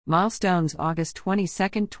Milestones, August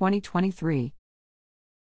 22, 2023.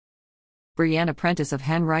 Brianna Prentice of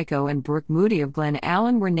Henrico and Brooke Moody of Glen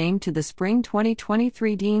Allen were named to the Spring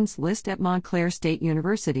 2023 Dean's List at Montclair State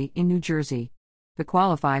University in New Jersey. To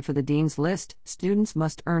qualify for the Dean's List, students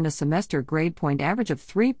must earn a semester grade point average of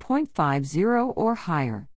 3.50 or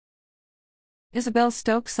higher. Isabel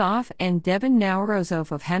Stokesov and Devin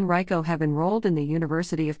Naurozov of Henrico have enrolled in the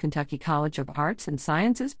University of Kentucky College of Arts and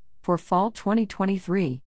Sciences for fall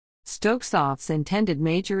 2023. Stokesov's intended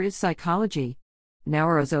major is psychology.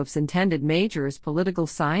 Naurozov's intended major is political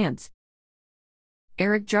science.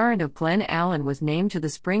 Eric Jarrett of Glen Allen was named to the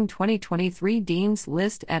Spring 2023 Dean's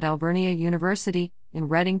List at Alvernia University in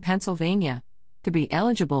Reading, Pennsylvania. To be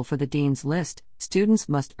eligible for the Dean's List, students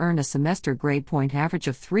must earn a semester grade point average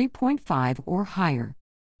of 3.5 or higher.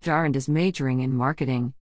 Jarrett is majoring in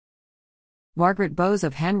marketing. Margaret Bowes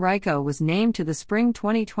of Henrico was named to the Spring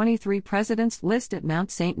 2023 President's List at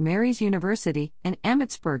Mount St. Mary's University in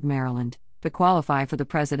Emmitsburg, Maryland. To qualify for the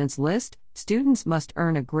President's List, students must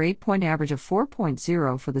earn a grade point average of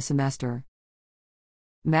 4.0 for the semester.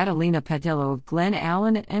 Madalena Padillo of Glen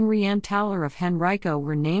Allen and Rianne Towler of Henrico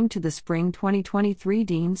were named to the Spring 2023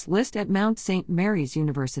 Dean's List at Mount St. Mary's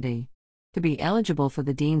University. To be eligible for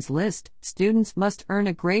the Dean's List, students must earn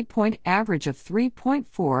a grade point average of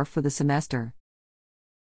 3.4 for the semester.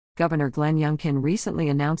 Governor Glenn Youngkin recently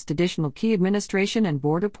announced additional key administration and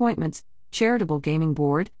board appointments. Charitable Gaming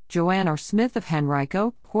Board, Joanne R. Smith of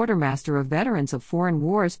Henrico, Quartermaster of Veterans of Foreign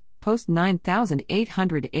Wars, Post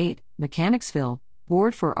 9808, Mechanicsville,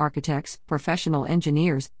 Board for Architects, Professional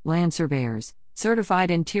Engineers, Land Surveyors, Certified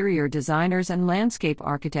Interior Designers and Landscape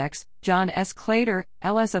Architects, John S. Clater,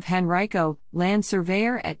 L.S. of Henrico, Land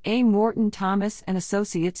Surveyor at A. Morton Thomas and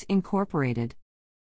Associates, Incorporated.